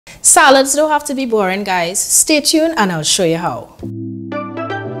Salads don't have to be boring, guys. Stay tuned and I'll show you how.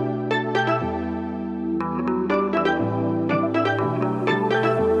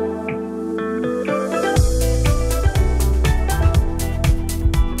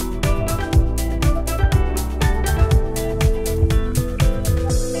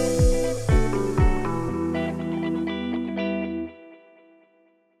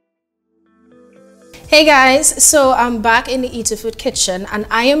 Hey guys, so I'm back in the eatahfood kitchen and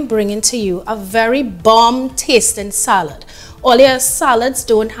I am bringing to you a very bomb tasting salad. All your salads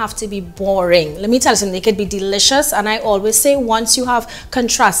don't have to be boring. Let me tell you something, they could be delicious, and I always say once you have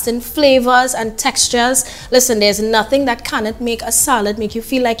contrasting flavors and textures, listen, there's nothing that cannot make a salad make you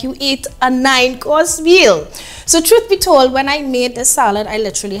feel like you ate a 9-course meal. So truth be told, when I made this salad, I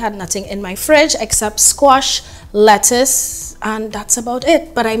literally had nothing in my fridge except squash, lettuce, and that's about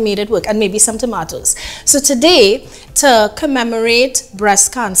it, but I made it work, and maybe some tomatoes. So today, to commemorate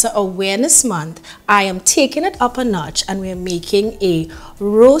Breast Cancer Awareness Month, I am taking it up a notch and we're making a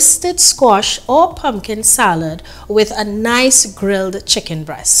roasted squash or pumpkin salad with a nice grilled chicken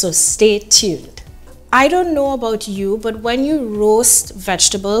breast. So stay tuned. I don't know about you, but when you roast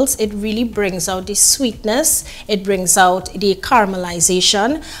vegetables, it really brings out the sweetness, it brings out the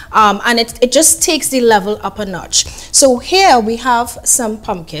caramelization, and it just takes the level up a notch. So here we have some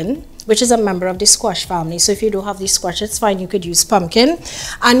pumpkin, which is a member of the squash family. So if you don't have the squash, it's fine, you could use pumpkin.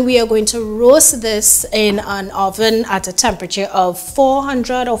 And we are going to roast this in an oven at a temperature of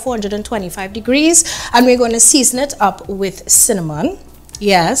 400 or 425 degrees. And we're going to season it up with cinnamon.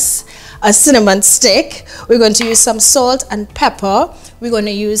 Yes, a cinnamon stick. We're going to use some salt and pepper. We're going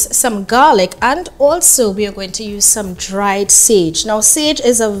to use some garlic, and also we are going to use some dried sage. Now, sage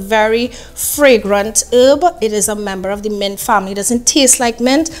is a very fragrant herb. It is a member of the mint family. It doesn't taste like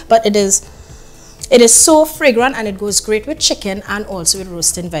mint, but it is so fragrant, and it goes great with chicken and also with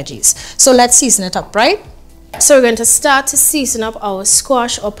roasting veggies. So let's season it up, right? So we're going to start to season up our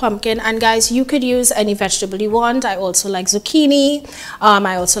squash or pumpkin, and guys, you could use any vegetable you want. I also like zucchini,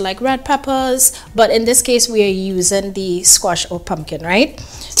 I also like red peppers, but in this case we are using the squash or pumpkin, right?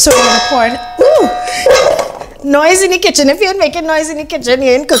 So we're going to pour it. Ooh! Noise in the kitchen. If you're making noise in the kitchen, you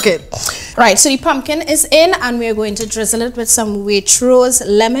ain't cooking. Right, so the pumpkin is in, and we're going to drizzle it with some Waitrose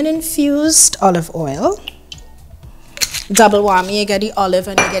lemon infused olive oil. Double whammy, you get the olive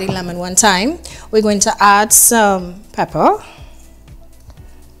and you get the lemon one time. We're going to add some pepper,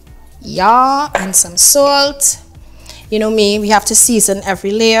 yeah, and some salt. You know me, we have to season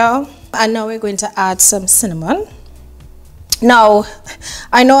every layer. And now we're going to add some cinnamon. Now,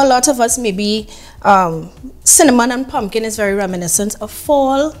 I know a lot of us maybe cinnamon and pumpkin is very reminiscent of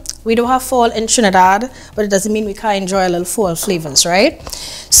fall. We don't have fall in Trinidad, but it doesn't mean we can't enjoy a little fall flavors, right?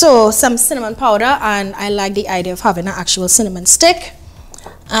 So some cinnamon powder, and I like the idea of having an actual cinnamon stick,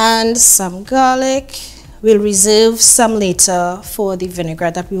 and some garlic. We'll reserve some later for the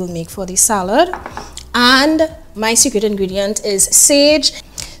vinaigrette that we will make for the salad. And my secret ingredient is sage.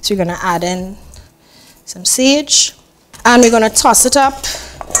 So we're gonna add in some sage, and we're gonna toss it up.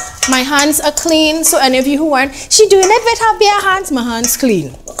 My hands are clean, so any of you who weren't, she doing it with her bare hands, my hands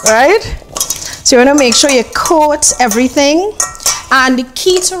clean, right? So you want to make sure you coat everything. And the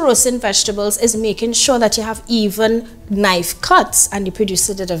key to roasting vegetables is making sure that you have even knife cuts, and the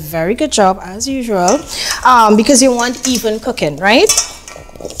producer did a very good job as usual, because you want even cooking, right?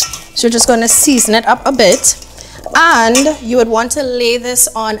 So you're just going to season it up a bit. And you would want to lay this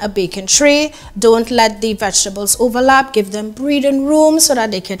on a baking tray. Don't let the vegetables overlap. Give them breathing room so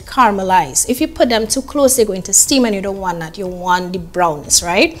that they can caramelize. If you put them too close, they're going to steam, and you don't want that. You want the brownness,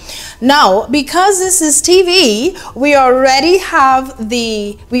 right? Now, because this is TV, we already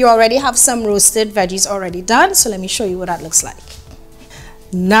have some roasted veggies already done. So let me show you what that looks like.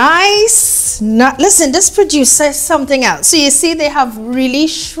 Nice. Listen, this produces something else. So you see, they have really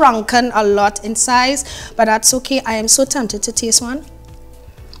shrunken a lot in size, but that's okay. I am so tempted to taste one.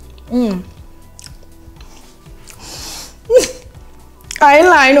 I ain't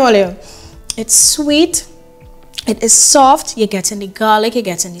lying all you. It's sweet. It is soft. You're getting the garlic, you're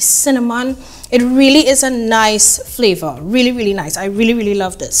getting the cinnamon. It really is a nice flavor. Really, really nice. I really, really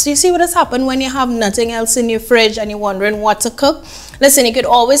love this. So you see what has happened when you have nothing else in your fridge and you're wondering what to cook? Listen, you could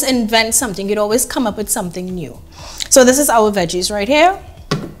always invent something. You could always come up with something new. So this is our veggies right here.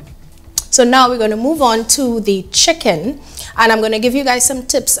 So now we're going to move on to the chicken. And I'm going to give you guys some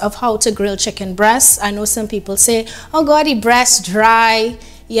tips of how to grill chicken breasts. I know some people say, oh God, the breast dry.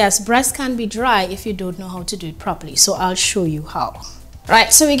 Yes, breast can be dry if you don't know how to do it properly. So I'll show you how.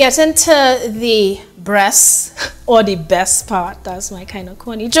 Right, so we get into the breast, or the best part. That's my kind of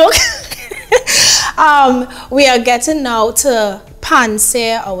corny joke. We are getting now to pan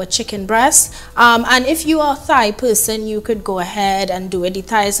sear our chicken breast. And if you are a thigh person, you could go ahead and do it. The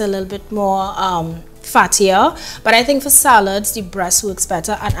thigh is a little bit more fattier, but I think for salads the breast works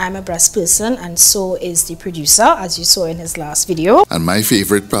better, and I'm a breast person, and so is the producer, as you saw in his last video. And my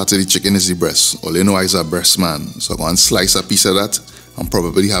favorite part of the chicken is the breast. All you know, I'm a breast man, so go and slice a piece of that and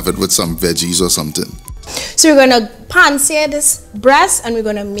probably have it with some veggies or something. So we're going to pan sear this breast and we're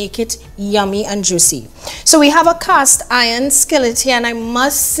going to make it yummy and juicy. So we have a cast iron skillet here, and I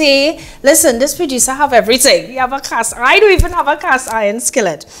must say, listen, this producer have everything. We have a I don't even have a cast iron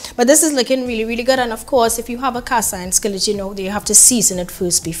skillet, but this is looking really, really good. And of course, if you have a cast iron skillet, you know, you have to season it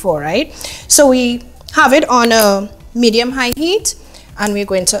first before, right? So we have it on a medium high heat, and we're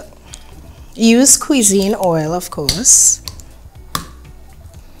going to use cuisine oil, of course.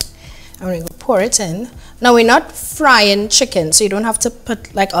 And we're going to pour it in. Now we're not frying chicken, so you don't have to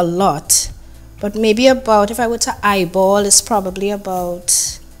put like a lot, but maybe about, if I were to eyeball, it's probably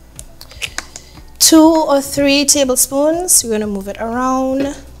about 2 or 3 tablespoons. We're going to move it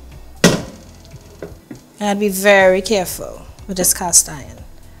around, and be very careful with this cast iron,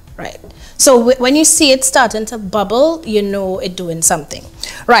 right? So when you see it starting to bubble, you know it's doing something,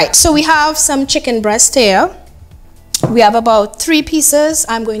 right? So we have some chicken breast here. We have about 3 pieces.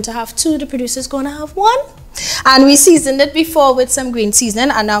 I'm going to have 2. The producer's going to have 1. And we seasoned it before with some green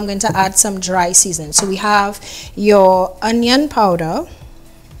seasoning, and now I'm going to add some dry seasoning. So we have your onion powder,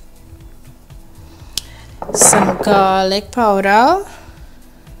 some garlic powder,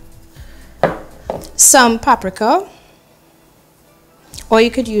 some paprika, or you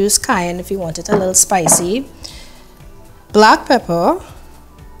could use cayenne if you want it a little spicy, black pepper,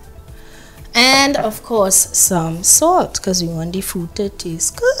 and of course some salt, because we want the food to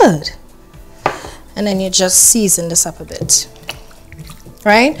taste good. And then you just season this up a bit,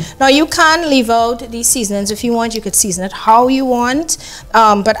 right? Now you can leave out these seasonings. If you want, you could season it how you want,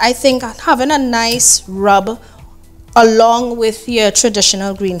 but I think having a nice rub along with your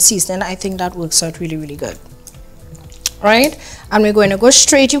traditional green seasoning, I think that works out really, really good, right? And we're going to go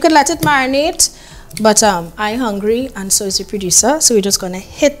straight. You could let it marinate, but I'm hungry, and so is the producer, so we're just going to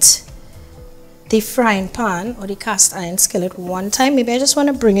hit the frying pan or the cast iron skillet one time. Maybe I just want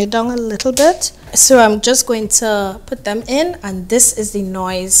to bring it down a little bit. So I'm just going to put them in, and this is the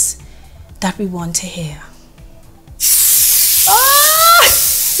noise that we want to hear. Ah!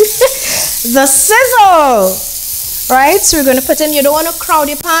 The sizzle, right? So we're going to put in, you don't want to crowd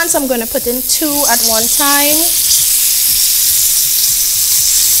your pan, so I'm going to put in 2 at one time.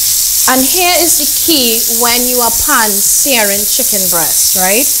 And here is the key when you are pan searing chicken breast,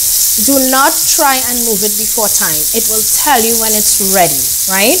 right? Do not try and move it before time. It will tell you when it's ready,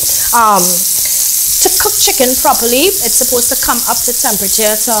 right? To cook chicken properly, it's supposed to come up to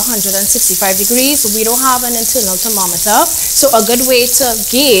temperature to 165 degrees. We don't have an internal thermometer, so a good way to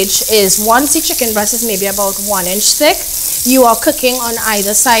gauge is once the chicken breast is maybe about 1 inch thick, you are cooking on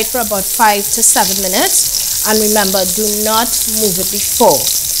either side for about 5 to 7 minutes. And remember, do not move it before.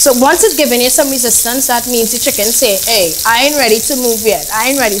 So once it's giving you some resistance, that means the chicken say, hey, I ain't ready to move yet.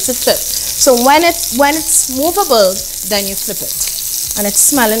 I ain't ready to flip. So when it's movable, then you flip it. And it's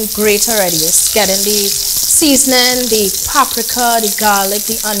smelling great already. It's getting the seasoning, the paprika, the garlic,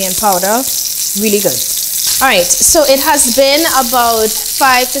 the onion powder. Really good. All right, so it has been about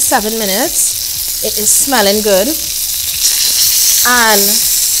 5 to 7 minutes. It is smelling good. And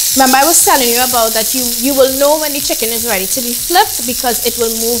remember, I was telling you about that you will know when the chicken is ready to be flipped because it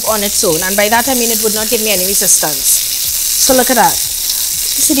will move on its own. And by that I mean it would not give me any resistance. So look at that.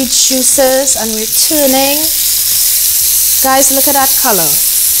 You see the juices, and we're turning. Guys, look at that color.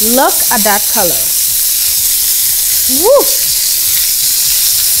 Look at that color. Woo!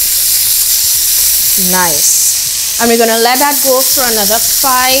 Nice. And we're going to let that go for another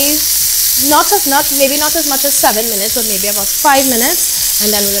 5, maybe not as much as 7 minutes, but maybe about 5 minutes. And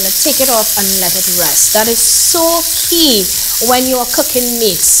then we're going to take it off and let it rest. That is so key when you are cooking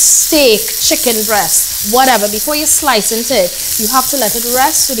meat, steak, chicken breast, whatever. Before you slice into it, you have to let it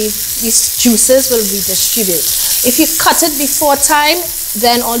rest so these juices will redistribute. If you cut it before time,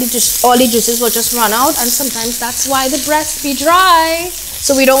 then all the juices will just run out, and sometimes that's why the breast be dry.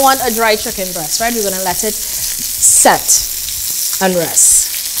 So we don't want a dry chicken breast, right? We're going to let it set and rest.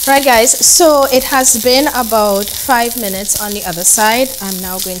 Right, guys, so it has been about 5 minutes on the other side. I'm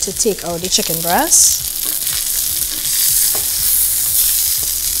now going to take out the chicken breast.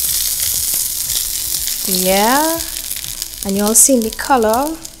 Yeah, and you all seen the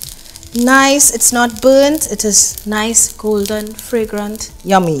color. Nice, it's not burnt, it is nice, golden, fragrant,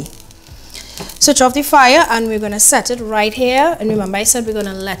 yummy. Switch off the fire and we're going to set it right here. And remember I said we're going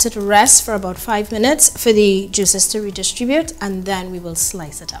to let it rest for about 5 minutes for the juices to redistribute, and then we will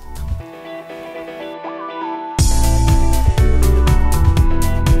slice it up.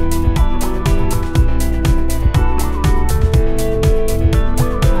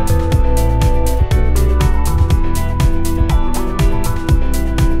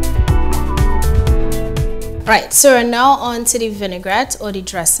 Right, so we're now on to the vinaigrette or the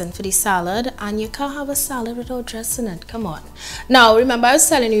dressing for the salad, and you can't have a salad without dressing it. Come on. Now, remember I was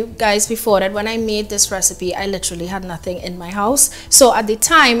telling you guys before that when I made this recipe, I literally had nothing in my house. So at the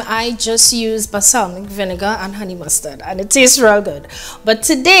time, I just used balsamic vinegar and honey mustard, and it tastes real good. But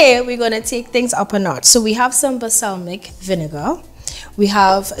today, we're going to take things up a notch. So we have some balsamic vinegar. We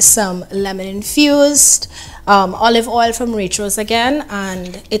have some lemon infused, olive oil from Rachel's again,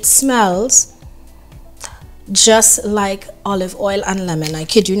 and it smells just like olive oil and lemon, I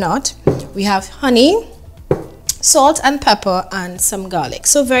kid you not. We have honey, salt and pepper, and some garlic.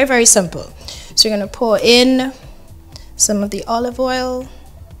 So very, very simple. So you're going to pour in some of the olive oil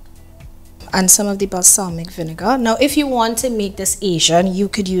and some of the balsamic vinegar. Now if you want to make this Asian, you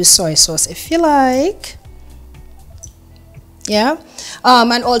could use soy sauce if you like. Yeah,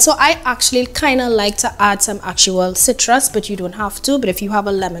 and also I actually kind of like to add some actual citrus, but you don't have to. But if you have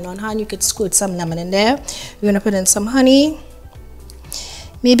a lemon on hand, you could squirt some lemon in there. We're gonna put in some honey,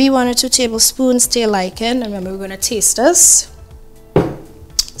 maybe 1 or 2 tablespoons to your liking. Remember, we're gonna taste this.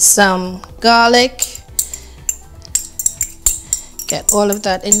 Some garlic, get all of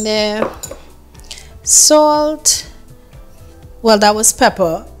that in there. Salt, well, that was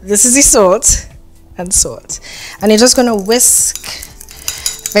pepper, this is the salt. And salt, and you're just going to whisk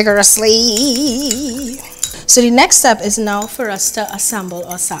vigorously. So the next step is now for us to assemble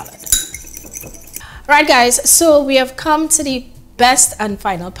our salad. Right guys, so we have come to the best and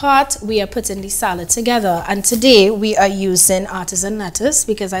final part. We are putting the salad together, and today we are using artisan lettuce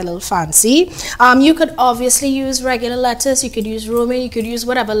because I a little fancy. You could obviously use regular lettuce, you could use romaine, you could use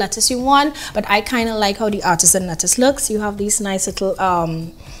whatever lettuce you want, but I kind of like how the artisan lettuce looks. You have these nice little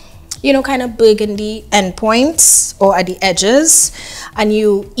you know, kind of burgundy endpoints or at the edges, and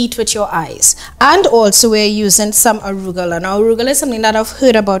you eat with your eyes. And also we're using some arugula. Now arugula is something that I've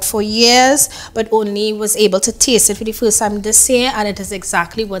heard about for years, but only was able to taste it for the first time this year, and it is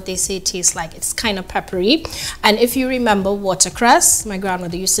exactly what they say it tastes like. It's kind of peppery. And if you remember watercress, my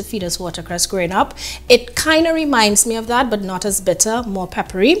grandmother used to feed us watercress growing up. It kind of reminds me of that, but not as bitter, more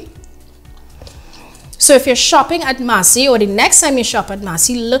peppery. So if you're shopping at Massey, or the next time you shop at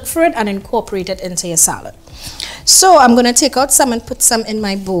Massey, look for it and incorporate it into your salad. So I'm going to take out some and put some in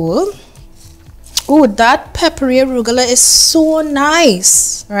my bowl. Oh, that peppery arugula is so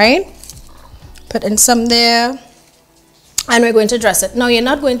nice, right? Put in some there. And we're going to dress it. Now, you're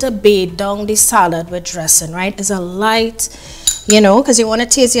not going to bathe down the salad with dressing, right? It's a light, you know, because you want to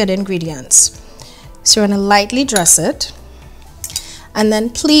taste the other ingredients. So you're going to lightly dress it. And then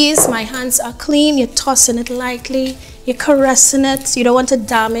please, my hands are clean, you're tossing it lightly, you're caressing it, you don't want to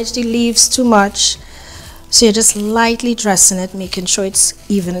damage the leaves too much. So you're just lightly dressing it, making sure it's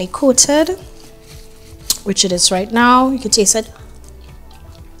evenly coated, which it is right now. You can taste it.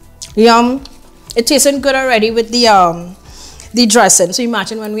 Yum. It tasting good already with the dressing. So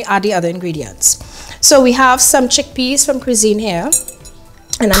imagine when we add the other ingredients. So we have some chickpeas from Cuisine here,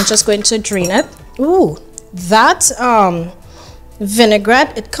 and I'm just going to drain it. Ooh, that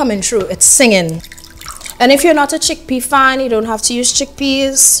vinaigrette, it coming through, it's singing. And if you're not a chickpea fan, you don't have to use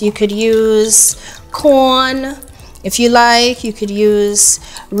chickpeas. You could use corn if you like. You could use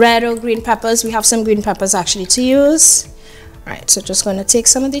red or green peppers. We have some green peppers actually to use. All right, so just going to take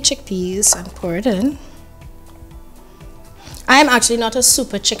some of the chickpeas and pour it in. I am actually not a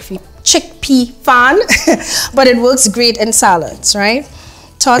super chickpea fan, but it works great in salads, right?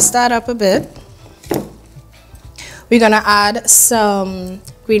 Toss that up a bit. We're going to add some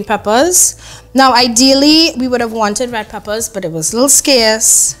green peppers. Now, ideally, we would have wanted red peppers, but it was a little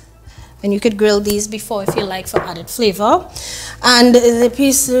scarce. And you could grill these before if you like for added flavor. And the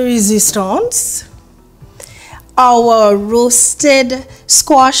piece de resistance, our roasted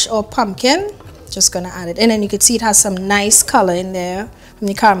squash or pumpkin. Just going to add it in. And you can see it has some nice color in there from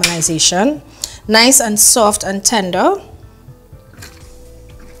the caramelization. Nice and soft and tender.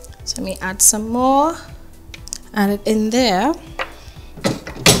 So let me add some more. Add it in there,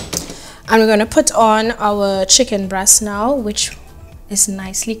 and we're going to put on our chicken breast now, which is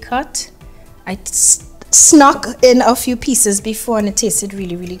nicely cut. I snuck in a few pieces before, and it tasted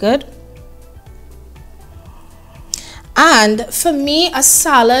really, really good. And for me, a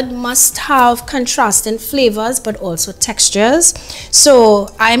salad must have contrasting flavors but also textures. So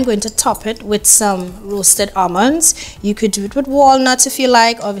I'm going to top it with some roasted almonds. You could do it with walnuts if you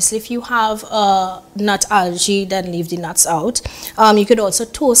like. Obviously, if you have a nut allergy, then leave the nuts out. You could also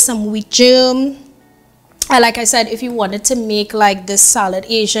toast some wheat germ. And like I said, if you wanted to make like this salad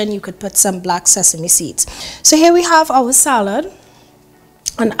Asian, you could put some black sesame seeds. So here we have our salad,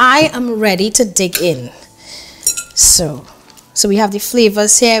 and I am ready to dig in. So we have the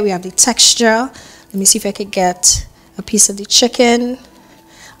flavors here, we have the texture. Let me see if I could get a piece of the chicken.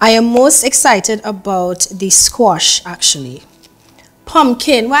 I am most excited about the squash, actually.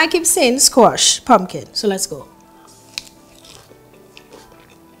 Pumpkin, why I keep saying squash? Pumpkin. So let's go.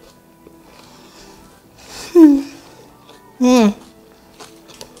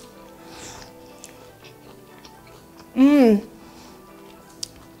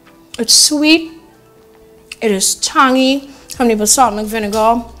 It's sweet. It is tangy from the balsamic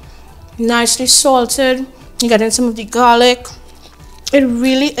vinegar, nicely salted. You get in some of the garlic. It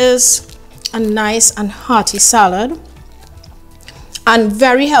really is a nice and hearty salad, and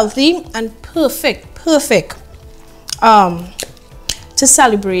very healthy and perfect to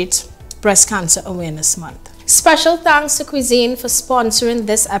celebrate Breast Cancer Awareness Month. Special thanks to Cuisine for sponsoring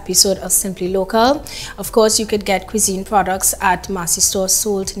this episode of Simply Local. Of course, you could get Cuisine products at Massy stores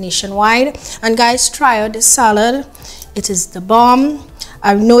sold nationwide. And guys, try out this salad. It is the bomb.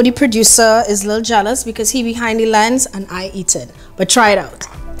 I know the producer is a little jealous because he behind the lens and I eat it. But try it out.